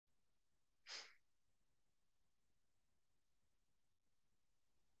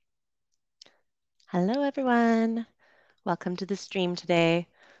Hello, everyone. Welcome to the stream today.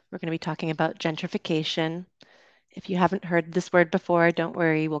 We're going to be talking about gentrification. If you haven't heard this word before, don't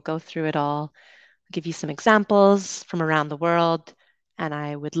worry, we'll go through it all. I'll give you some examples from around the world, and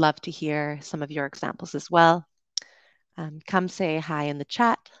I would love to hear some of your examples as well. Come say hi in the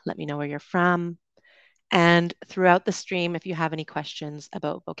chat. Let me know where you're from. And throughout the stream, if you have any questions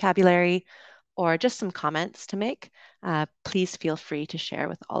about vocabulary or just some comments to make, please feel free to share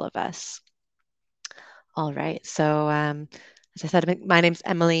with all of us. All right. So, as I said, my name's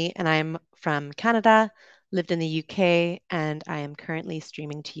Emily, and I'm from Canada, lived in the UK, and I am currently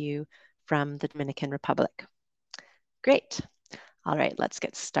streaming to you from the Dominican Republic. Great. All right, let's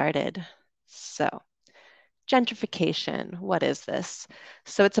get started. So, gentrification, what is this?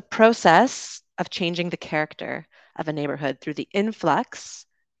 So, it's a process of changing the character of a neighborhood through the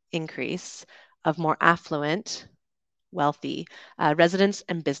increase of more affluent, wealthy residents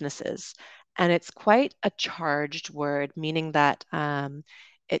and businesses. And it's quite a charged word, meaning that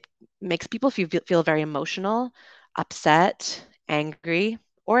it makes people feel very emotional, upset, angry,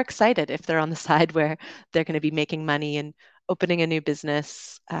 or excited if they're on the side where they're going to be making money and opening a new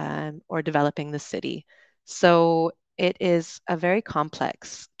business or developing the city. So it is a very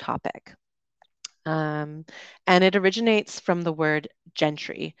complex topic. And it originates from the word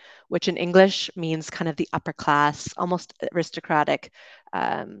gentry, which in English means kind of the upper class, almost aristocratic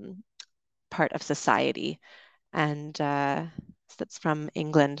um, part of society. And that's from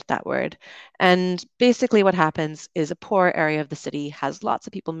England, that word. And basically, what happens is a poor area of the city has lots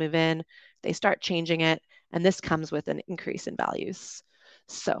of people move in, they start changing it, and this comes with an increase in values.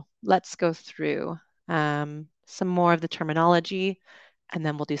 So let's go through some more of the terminology, and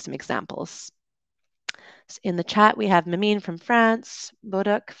then we'll do some examples. In the chat, we have Mimine from France,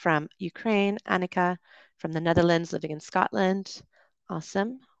 Boduk from Ukraine, Annika from the Netherlands, living in Scotland.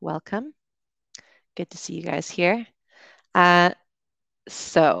 Awesome. Welcome. Good to see you guys here.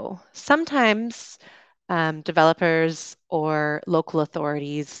 So sometimes developers or local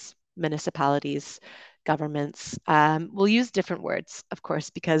authorities, municipalities, governments will use different words, of course,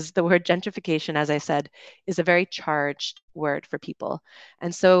 because the word gentrification, as I said, is a very charged word for people.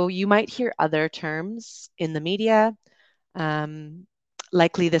 And so you might hear other terms in the media. Um,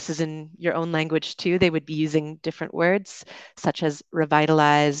 Likely this is in your own language too. They would be using different words such as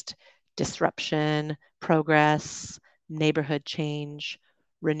revitalized, disruption, progress, neighborhood change,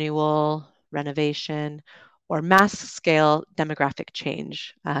 renewal, renovation, or mass scale demographic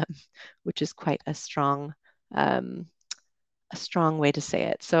change, which is quite um, a strong way to say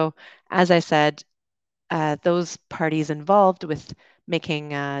it. So, as I said, those parties involved with making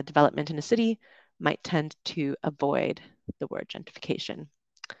development in a city might tend to avoid the word gentrification.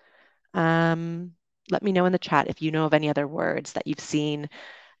 Um, Let me know in the chat if you know of any other words that you've seen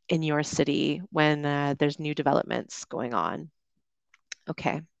in your city when there's new developments going on.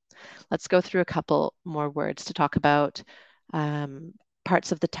 Okay, let's go through a couple more words to talk about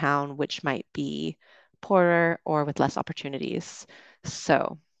parts of the town which might be poorer or with less opportunities.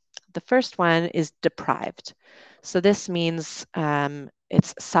 So the first one is deprived. So this means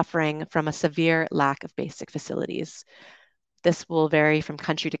it's suffering from a severe lack of basic facilities. This will vary from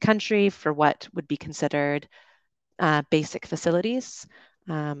country to country for what would be considered basic facilities,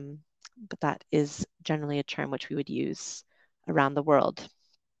 but that is generally a term which we would use around the world.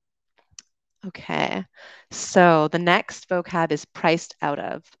 Okay, so the next vocab is priced out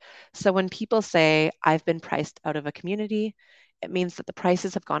of. So when people say, I've been priced out of a community, it means that the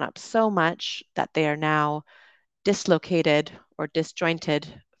prices have gone up so much that they are now dislocated or disjointed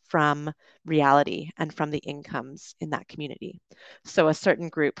from reality and from the incomes in that community. So a certain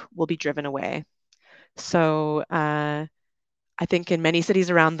group will be driven away. So I think in many cities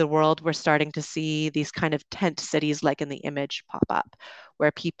around the world, we're starting to see these kind of tent cities like in the image pop up,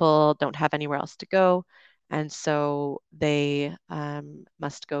 where people don't have anywhere else to go. And so they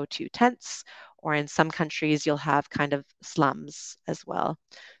must go to tents, or in some countries, you'll have kind of slums as well.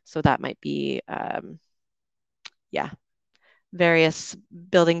 So that might be, yeah, various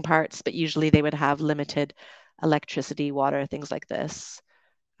building parts, but usually they would have limited electricity, water, things like this,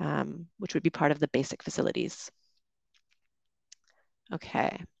 which would be part of the basic facilities.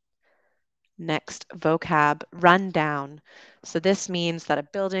 Okay. Next, vocab, run down. So this means that a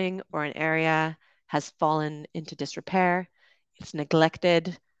building or an area has fallen into disrepair, it's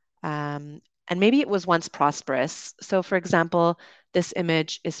neglected, and maybe it was once prosperous. So for example, this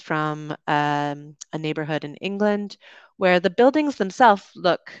image is from a neighborhood in England where the buildings themselves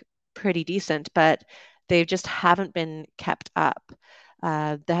look pretty decent, but they just haven't been kept up.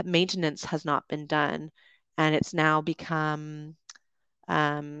 The maintenance has not been done, and it's now become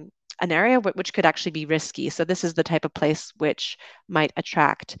an area which could actually be risky. So this is the type of place which might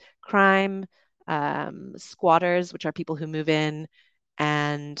attract crime, squatters, which are people who move in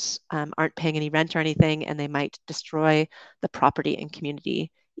and aren't paying any rent or anything, and they might destroy the property and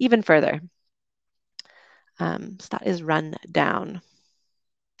community even further. So that is run down.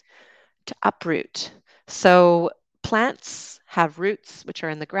 To uproot. So plants have roots which are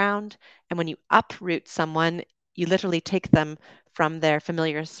in the ground, and when you uproot someone, you literally take them from their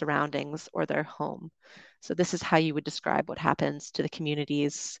familiar surroundings or their home. So this is how you would describe what happens to the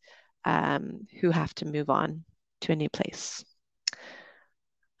communities who have to move on to a new place.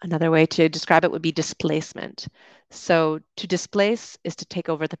 Another way to describe it would be displacement. So to displace is to take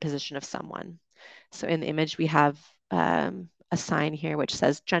over the position of someone. So in the image, we have a sign here which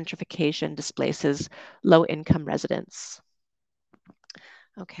says gentrification displaces low-income residents.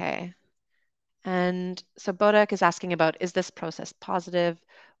 Okay. And so Bodak is asking about, is this process positive?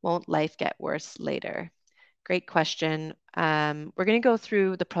 Won't life get worse later? Great question. We're going to go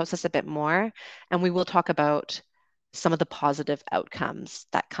through the process a bit more, and we will talk about some of the positive outcomes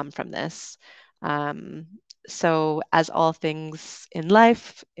that come from this. Um, so, as all things in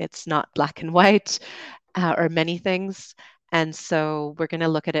life, it's not black and white or many things. And so, we're going to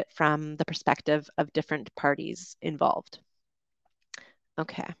look at it from the perspective of different parties involved.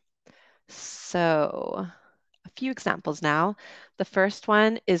 Okay. So, a few examples now. The first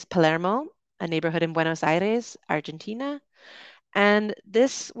one is Palermo, a neighborhood in Buenos Aires, Argentina. And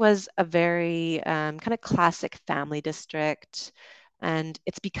this was a very kind of classic family district, and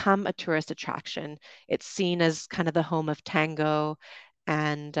it's become a tourist attraction. It's seen as kind of the home of tango,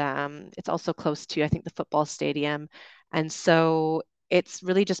 and it's also close to, I think, the football stadium. And so it's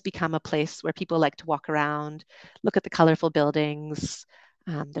really just become a place where people like to walk around, look at the colorful buildings.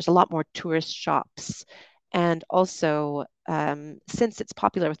 There's a lot more tourist shops. And also, since it's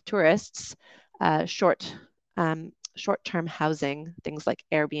popular with tourists, short-term housing, things like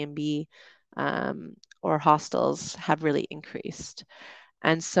Airbnb or hostels, have really increased.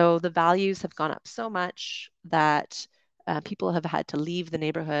 And so the values have gone up so much that people have had to leave the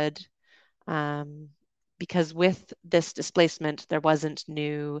neighborhood um, because with this displacement, there wasn't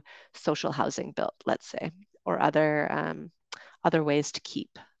new social housing built, let's say, or other ways to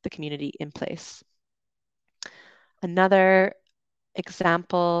keep the community in place. Another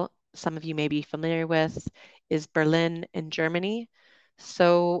example some of you may be familiar with is Berlin in Germany.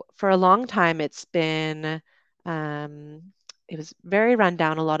 So for a long time, um, it was very run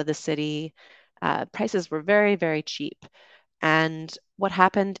down, a lot of the city. Prices were very, very cheap. And what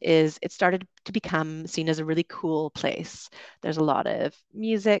happened is it started to become seen as a really cool place. There's a lot of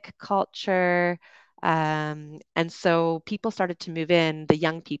music, culture. And so people started to move in, the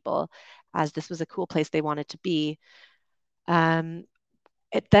young people, as this was a cool place they wanted to be. Um,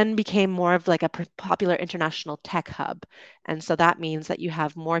 it then became more of like a popular international tech hub. And so that means that you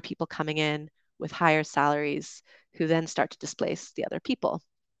have more people coming in with higher salaries who then start to displace the other people.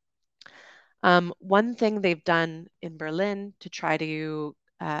 One thing they've done in Berlin to try to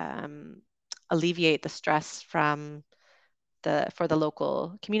alleviate the stress for the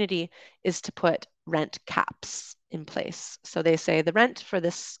local community is to put rent caps in place. So they say the rent for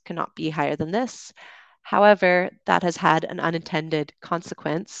this cannot be higher than this. However, that has had an unintended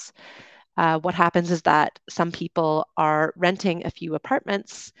consequence. What happens is that some people are renting a few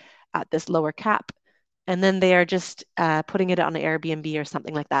apartments at this lower cap, and then they are just putting it on Airbnb or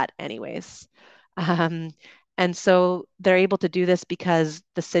something like that, anyways. Um, and so they're able to do this because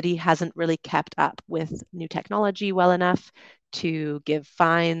the city hasn't really kept up with new technology well enough to give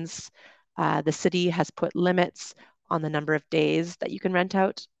fines. The city has put limits on the number of days that you can rent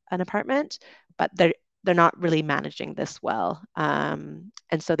out an apartment, but they're not really managing this well. And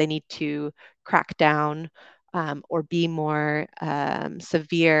so they need to crack down or be more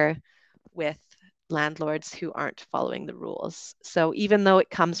severe with landlords who aren't following the rules. So even though it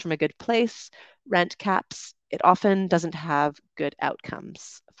comes from a good place, rent caps, it often doesn't have good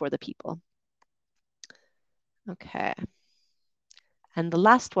outcomes for the people. Okay. And the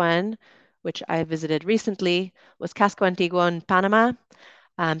last one, which I visited recently, was Casco Antiguo in Panama.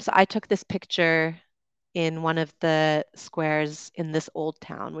 So I took this picture in one of the squares in this old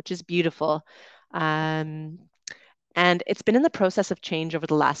town, which is beautiful. Um, and it's been in the process of change over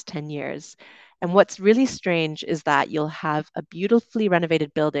the last 10 years. And what's really strange is that you'll have a beautifully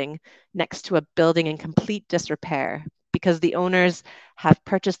renovated building next to a building in complete disrepair because the owners have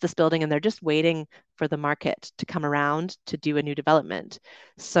purchased this building and they're just waiting for the market to come around to do a new development.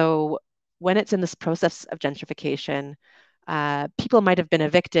 So when it's in this process of gentrification, people might have been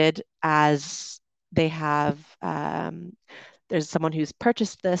evicted as they have there's someone who's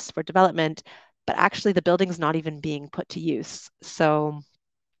purchased this for development, but actually the building's not even being put to use. So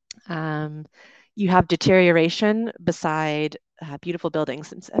um, you have deterioration beside beautiful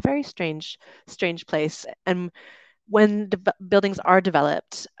buildings. It's a very strange place. And when buildings are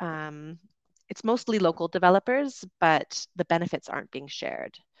developed, it's mostly local developers, but the benefits aren't being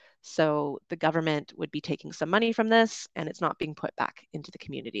shared. So the government would be taking some money from this, and it's not being put back into the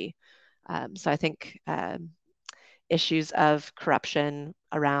community. So I think issues of corruption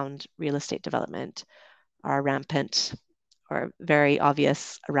around real estate development are rampant or very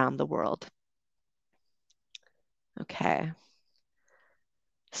obvious around the world. Okay.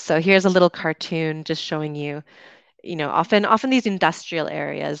 So here's a little cartoon just showing you, often these industrial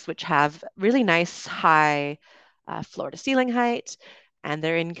areas which have really nice high floor to ceiling height, and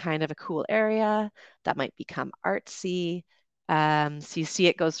they're in kind of a cool area that might become artsy. So you see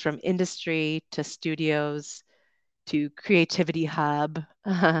it goes from industry to studios to creativity hub.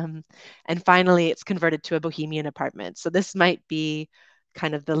 And finally, it's converted to a bohemian apartment. So this might be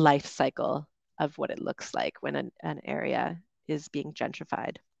kind of the life cycle of what it looks like when an area is being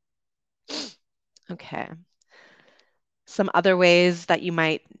gentrified. Okay. Some other ways that you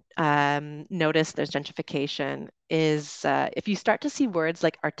might notice there's gentrification is if you start to see words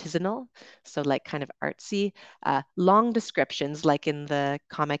like artisanal, so like kind of artsy, long descriptions like in the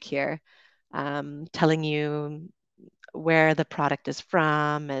comic here, telling you where the product is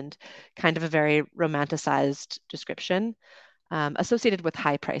from and kind of a very romanticized description associated with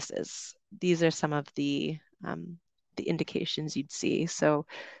high prices. These are some of the indications you'd see. So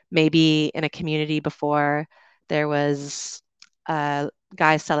maybe in a community before there was a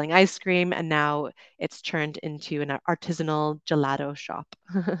guy selling ice cream, and now it's turned into an artisanal gelato shop,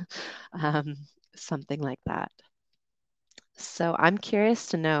 um, something like that. So I'm curious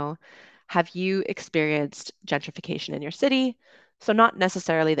to know, have you experienced gentrification in your city? So not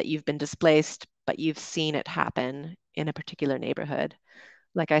necessarily that you've been displaced, but you've seen it happen in a particular neighborhood.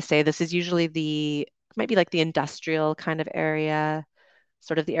 Like I say, this is usually might be like the industrial kind of area,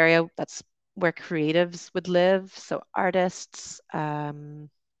 sort of the area that's where creatives would live. So artists, let's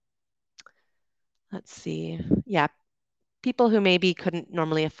see, yeah, people who maybe couldn't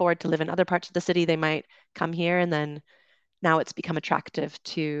normally afford to live in other parts of the city, they might come here, and then now it's become attractive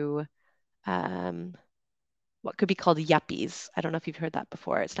to um, what could be called yuppies. I don't know if you've heard that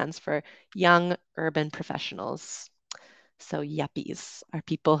before. It stands for young urban professionals. So yuppies are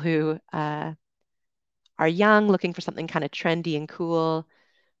people who are young, looking for something kind of trendy and cool.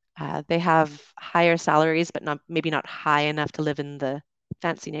 They have higher salaries, but not maybe not high enough to live in the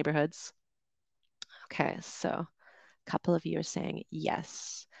fancy neighborhoods. Okay, so a couple of you are saying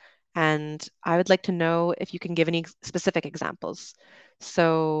yes. And I would like to know if you can give any specific examples.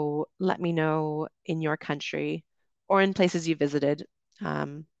 So let me know in your country or in places you visited.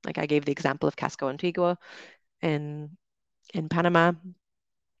 Like I gave the example of Casco Antigua in Panama.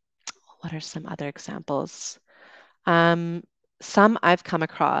 What are some other examples? Um, some I've come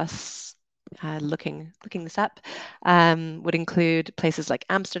across looking this up would include places like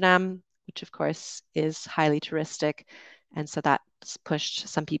Amsterdam, which of course is highly touristic, and so that's pushed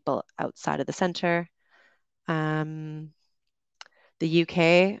some people outside of the center. Um, the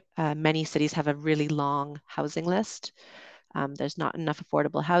UK, many cities have a really long housing list. There's not enough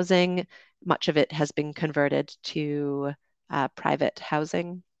affordable housing. Much of it has been converted to private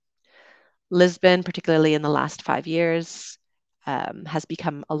housing. Lisbon, particularly in the last 5 years, has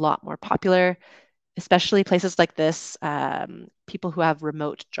become a lot more popular, especially places like this. People who have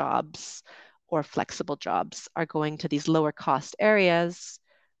remote jobs or flexible jobs are going to these lower cost areas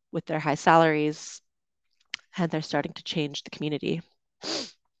with their high salaries, and they're starting to change the community.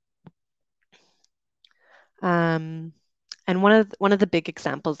 Um, and one of the big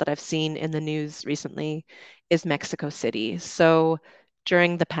examples that I've seen in the news recently is Mexico City. So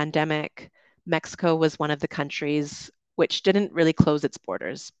during the pandemic, Mexico was one of the countries which didn't really close its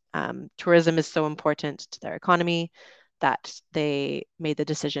borders. Tourism is so important to their economy that they made the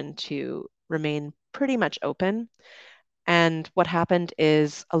decision to remain pretty much open. And what happened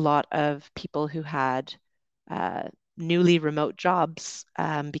is a lot of people who had uh, newly remote jobs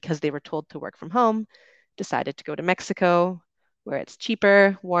because they were told to work from home decided to go to Mexico, where it's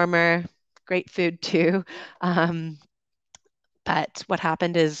cheaper, warmer, great food too. Um, but what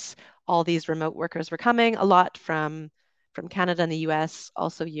happened is all these remote workers were coming, a lot from Canada and the US,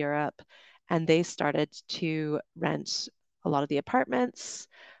 also Europe, and they started to rent a lot of the apartments.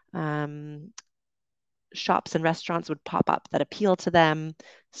 Um, Shops and restaurants would pop up that appeal to them,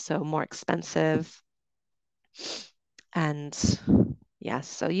 so more expensive. And yeah,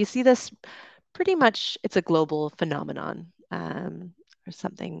 so you see this pretty much, it's a global phenomenon. um, or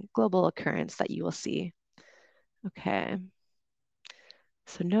something global occurrence that you will see. Okay.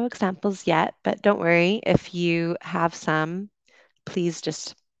 So no examples yet, but don't worry. If you have some, please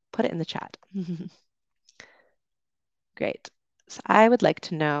just put it in the chat. Great. So I would like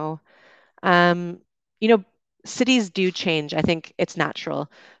to know, um, you know, cities do change. I think it's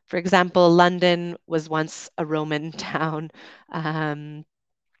natural. For example, London was once a Roman town, um,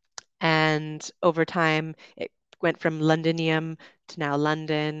 and over time it went from Londinium to now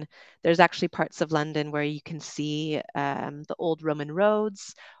London. There's actually parts of London where you can see the old Roman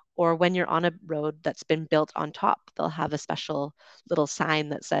roads, or when you're on a road that's been built on top, they'll have a special little sign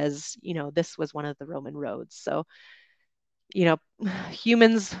that says, this was one of the Roman roads. So, you know,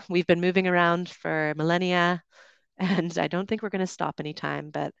 humans, we've been moving around for millennia, and I don't think we're going to stop anytime,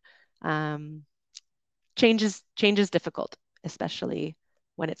 but um, change is difficult, especially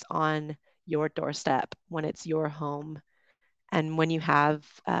when it's on your doorstep, when it's your home, and when you have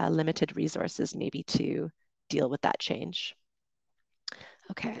limited resources maybe to deal with that change.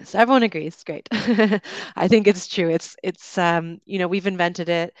 Okay, so everyone agrees. Great. I think it's true. It's we've invented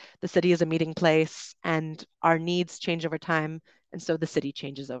it. The city is a meeting place, and our needs change over time, and so the city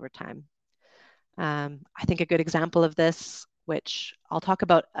changes over time. I think a good example of this, which I'll talk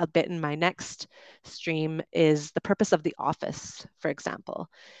about a bit in my next stream, is the purpose of the office, for example.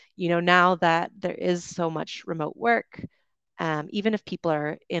 Now that there is so much remote work, even if people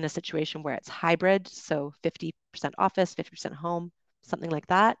are in a situation where it's hybrid, so 50% office, 50% home, something like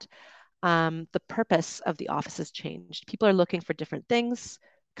that, the purpose of the office has changed. People are looking for different things.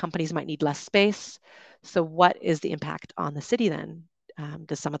 Companies might need less space. So, what is the impact on the city then?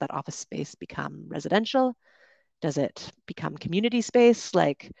 Does some of that office space become residential? Does it become community space?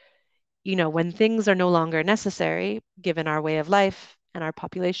 Like, when things are no longer necessary, given our way of life and our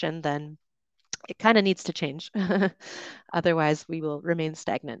population, then it kind of needs to change. Otherwise, we will remain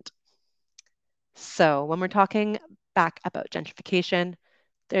stagnant. So, when we're talking back about gentrification,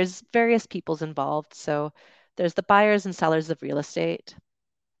 there's various peoples involved. So, there's the buyers and sellers of real estate.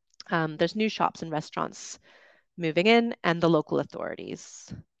 There's new shops and restaurants moving in, and the local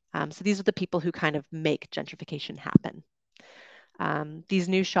authorities. So these are the people who kind of make gentrification happen. These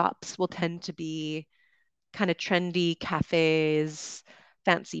new shops will tend to be kind of trendy cafes,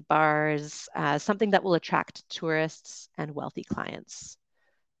 fancy bars, something that will attract tourists and wealthy clients,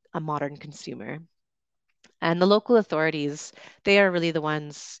 a modern consumer. And the local authorities, they are really the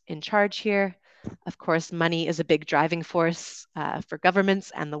ones in charge here. Of course, money is a big driving force for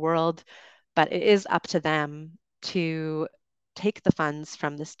governments and the world, but it is up to them to take the funds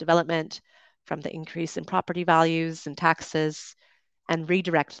from this development, from the increase in property values and taxes, and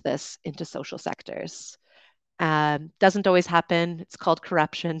redirect this into social sectors. Doesn't always happen. It's called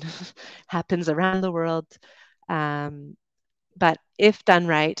corruption, happens around the world. Um, but if done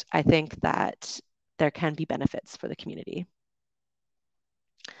right, I think that there can be benefits for the community.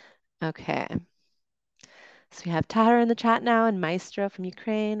 Okay. So we have Tahar in the chat now and Maestro from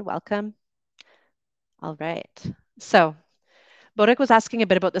Ukraine. Welcome. All right. So Bodek was asking a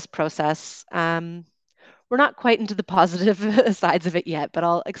bit about this process. We're not quite into the positive sides of it yet, but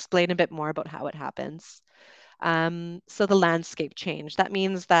I'll explain a bit more about how it happens. So the landscape change. That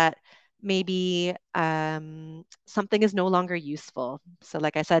means that maybe something is no longer useful. So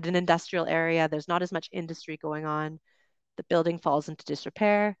like I said, an industrial area, there's not as much industry going on. The building falls into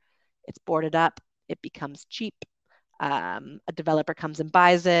disrepair. It's boarded up. It becomes cheap. A developer comes and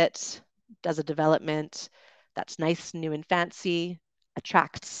buys it, does a development that's nice, new, and fancy,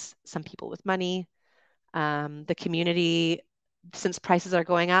 attracts some people with money. The community, since prices are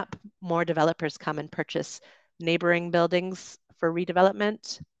going up, more developers come and purchase neighboring buildings for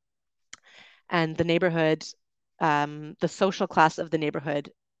redevelopment. And the neighborhood, the social class of the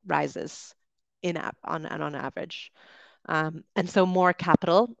neighborhood rises on average. And so more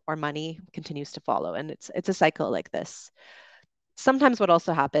capital or money continues to follow. And it's a cycle like this. Sometimes what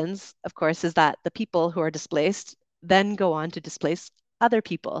also happens, of course, is that the people who are displaced then go on to displace other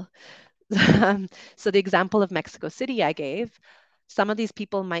people. So the example of Mexico City I gave, some of these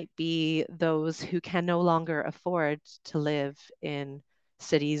people might be those who can no longer afford to live in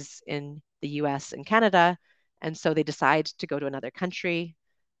cities in the US and Canada. And so they decide to go to another country.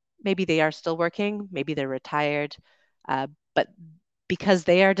 Maybe they are still working, maybe they're retired, but because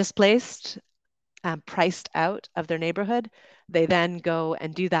they are displaced, priced out of their neighborhood, they then go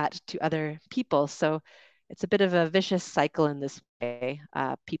and do that to other people. So it's a bit of a vicious cycle in this way.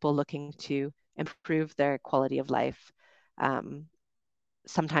 People looking to improve their quality of life um,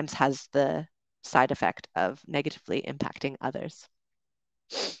 sometimes has the side effect of negatively impacting others.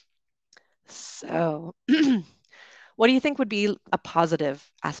 So What do you think would be a positive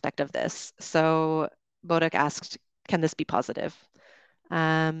aspect of this? So Bodek asked, can this be positive?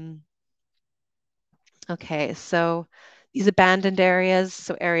 Um, okay, so these abandoned areas,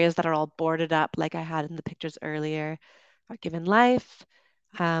 so areas that are all boarded up, like I had in the pictures earlier, are given life.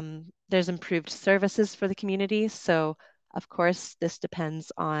 There's improved services for the community. So, of course, this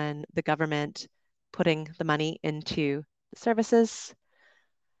depends on the government putting the money into the services.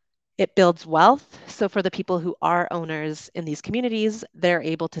 It builds wealth. So, for the people who are owners in these communities, they're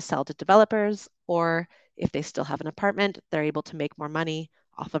able to sell to developers, or if they still have an apartment, they're able to make more money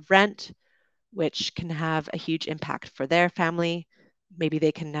off of rent, which can have a huge impact for their family. Maybe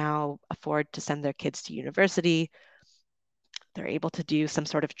they can now afford to send their kids to university. They're able to do some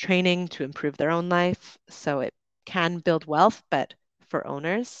sort of training to improve their own life. So it can build wealth, but for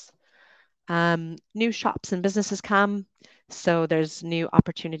owners. New shops and businesses come. So there's new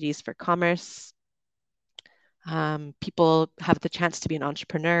opportunities for commerce. People have the chance to be an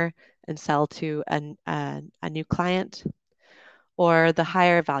entrepreneur and sell to a new client, or the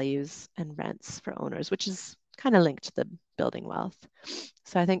higher values and rents for owners, which is kind of linked to the building wealth.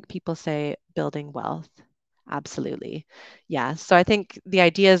 So I think people say building wealth. Absolutely. Yeah. So I think the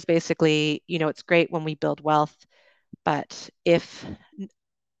idea is basically, it's great when we build wealth, but if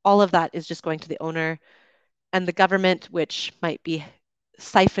all of that is just going to the owner and the government, which might be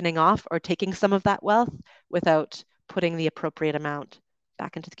siphoning off or taking some of that wealth without putting the appropriate amount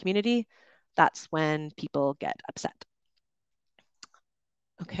back into the community, that's when people get upset.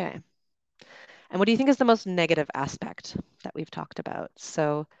 Okay. And what do you think is the most negative aspect that we've talked about?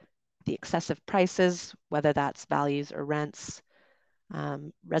 So the excessive prices, whether that's values or rents,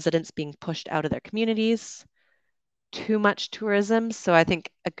 residents being pushed out of their communities, too much tourism. So I think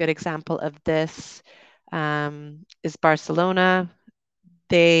a good example of this is Barcelona.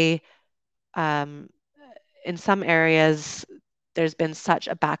 They, um, in some areas, there's been such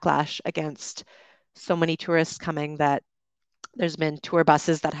a backlash against so many tourists coming that there's been tour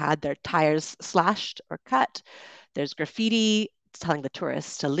buses that had their tires slashed or cut. There's graffiti telling the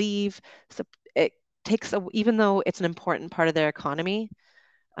tourists to leave. So it takes, even though it's an important part of their economy,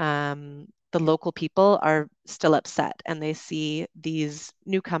 the local people are still upset and they see these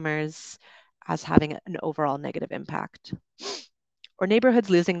newcomers as having an overall negative impact. Or neighborhoods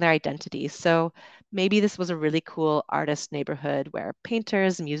losing their identity. So maybe this was a really cool artist neighborhood where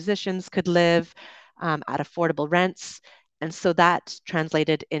painters, musicians could live at affordable rents. And so that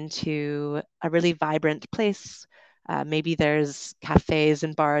translated into a really vibrant place. Maybe there's cafes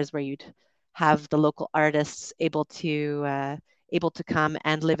and bars where you'd have the local artists able to come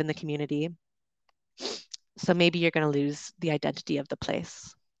and live in the community. So maybe you're going to lose the identity of the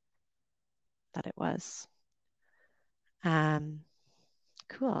place that it was. Um,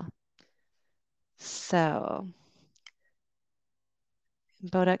 cool. So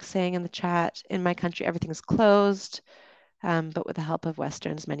Bodek saying in the chat, in my country, everything's closed, but with the help of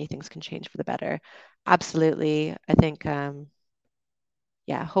Westerns, many things can change for the better. Absolutely. I think,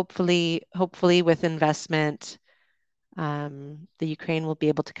 yeah, hopefully with investment, the Ukraine will be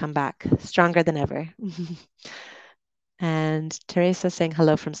able to come back stronger than ever. And Teresa saying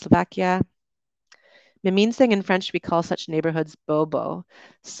hello from Slovakia. Mimine saying in French, we call such neighborhoods bobo.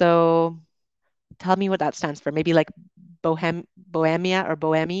 So tell me what that stands for. Maybe like Bohemia or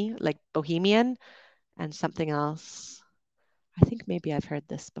Bohemi, like Bohemian, and something else. I think maybe I've heard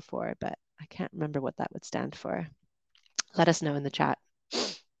this before, but I can't remember what that would stand for. Let us know in the chat.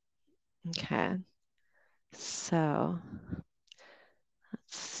 Okay. So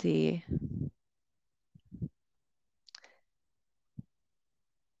let's see.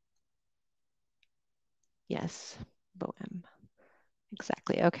 Yes, Bohem.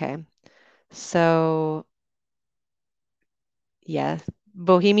 Exactly. Okay. So yeah,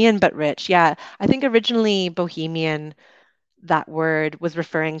 Bohemian but rich. Yeah, I think originally Bohemian, that word was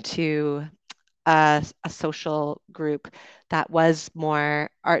referring to a social group that was more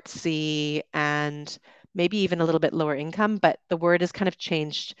artsy and maybe even a little bit lower income, but the word has kind of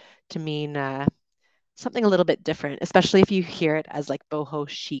changed to mean something a little bit different, especially if you hear it as like boho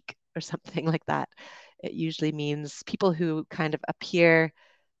chic or something like that. It usually means people who kind of appear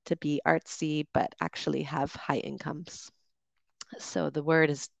to be artsy but actually have high incomes. So the word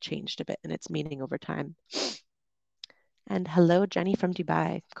has changed a bit in its meaning over time. And hello, Jenny from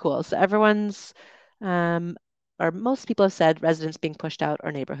Dubai. Cool. So everyone's, or most people have said residents being pushed out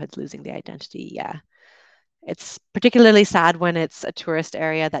or neighborhoods losing the identity. Yeah. It's particularly sad when it's a tourist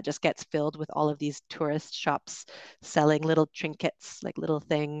area that just gets filled with all of these tourist shops selling little trinkets, like little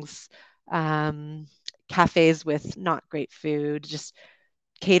things, um, cafes with not great food, just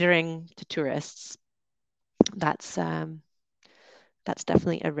catering to tourists. That's that's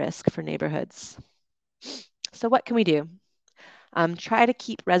definitely a risk for neighborhoods. So what can we do? Try to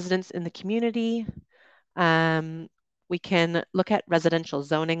keep residents in the community. Um, we can look at residential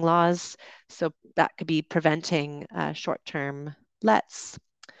zoning laws. So that could be preventing short-term lets,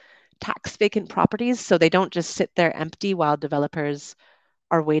 tax vacant properties so they don't just sit there empty while developers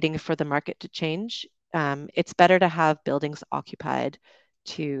are waiting for the market to change. It's better to have buildings occupied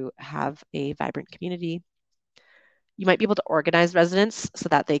to have a vibrant community. You might be able to organize residents so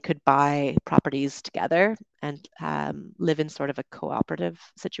that they could buy properties together and live in sort of a cooperative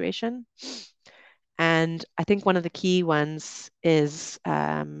situation. And I think one of the key ones is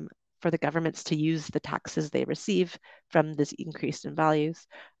for the governments to use the taxes they receive from this increase in values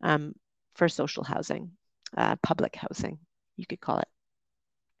um, for social housing, public housing, you could call it.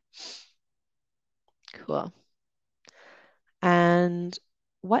 Cool. And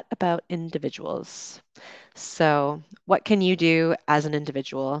what about individuals? So, what can you do as an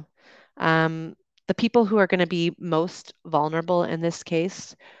individual? Um, the people who are going to be most vulnerable in this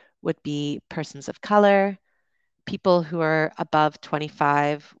case would be persons of color, people who are above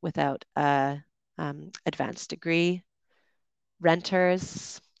 25 without a advanced degree,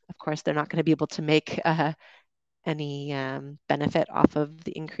 renters. Of course, they're not going to be able to make any benefit off of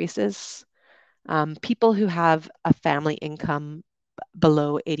the increases. People who have a family income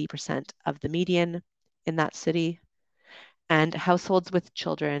below 80% of the median in that city, and households with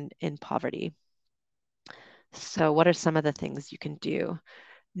children in poverty. So, what are some of the things you can do?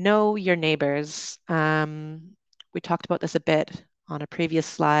 Know your neighbors. We talked about this a bit on a previous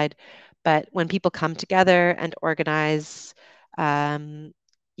slide, but when people come together and organize, um,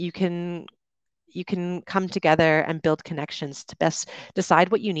 you can you can come together and build connections to best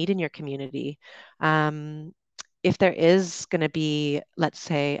decide what you need in your community. Um, if there is going to be, let's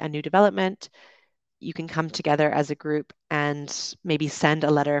say, a new development, you can come together as a group and maybe send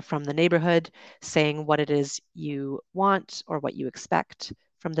a letter from the neighborhood saying what it is you want or what you expect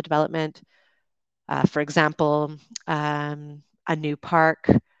from the development. For example, a new park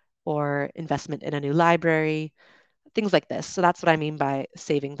or investment in a new library, things like this. So that's what I mean by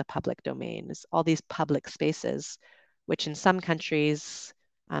saving the public domain, is all these public spaces, which in some countries,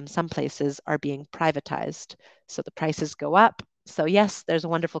 some places are being privatized. So the prices go up. So yes, there's a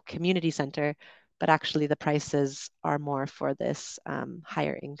wonderful community center, but actually the prices are more for this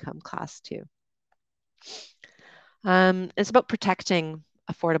higher income class too. It's about protecting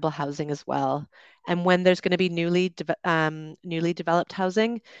affordable housing as well. And when there's going to be newly developed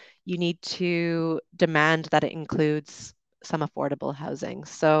housing, you need to demand that it includes some affordable housing.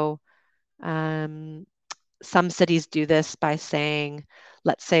 So um, some cities do this by saying,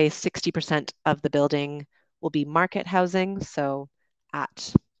 let's say 60% of the building will be market housing, so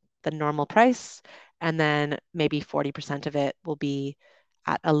at the normal price, and then maybe 40% of it will be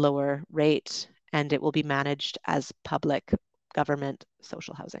at a lower rate, and it will be managed as public government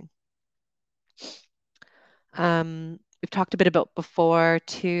social housing. We've talked a bit about before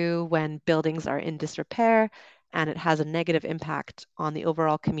too, when buildings are in disrepair and it has a negative impact on the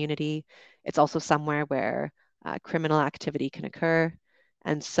overall community. It's also somewhere where criminal activity can occur.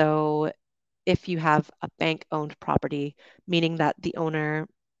 And so if you have a bank-owned property, meaning that the owner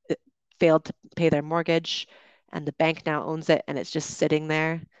failed to pay their mortgage and the bank now owns it and it's just sitting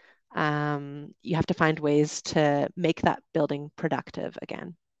there, you have to find ways to make that building productive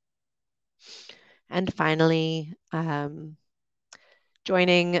again. And finally,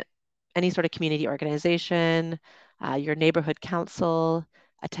 joining any sort of community organization, your neighborhood council,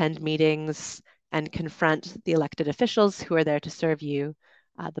 attend meetings, and confront the elected officials who are there to serve you,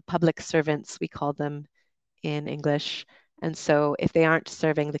 the public servants, we call them in English. And so if they aren't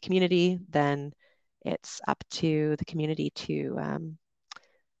serving the community, then it's up to the community to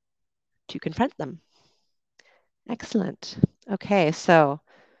confront them. Excellent. Okay, so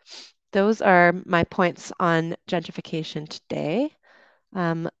those are my points on gentrification today.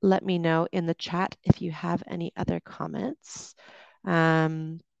 Let me know in the chat if you have any other comments.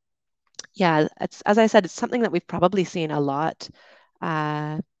 Yeah, as I said, it's something that we've probably seen a lot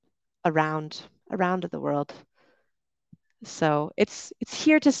uh, around the world. So it's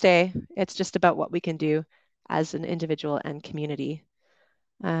here to stay. It's just about what we can do as an individual and community.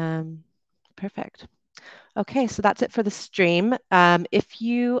 Perfect. Okay, so that's it for the stream. If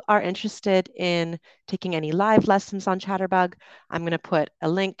you are interested in taking any live lessons on Chatterbug, I'm going to put a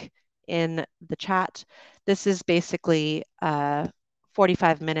link in the chat. This is basically a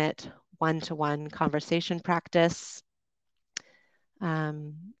 45-minute one-to-one conversation practice.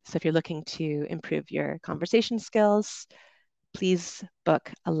 So if you're looking to improve your conversation skills, please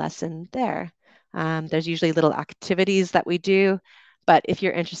book a lesson there. There's usually little activities that we do, but if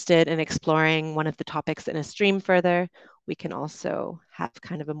you're interested in exploring one of the topics in a stream further, we can also have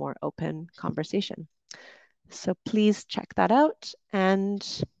kind of a more open conversation. So please check that out. And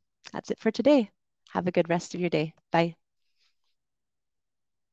that's it for today. Have a good rest of your day. Bye.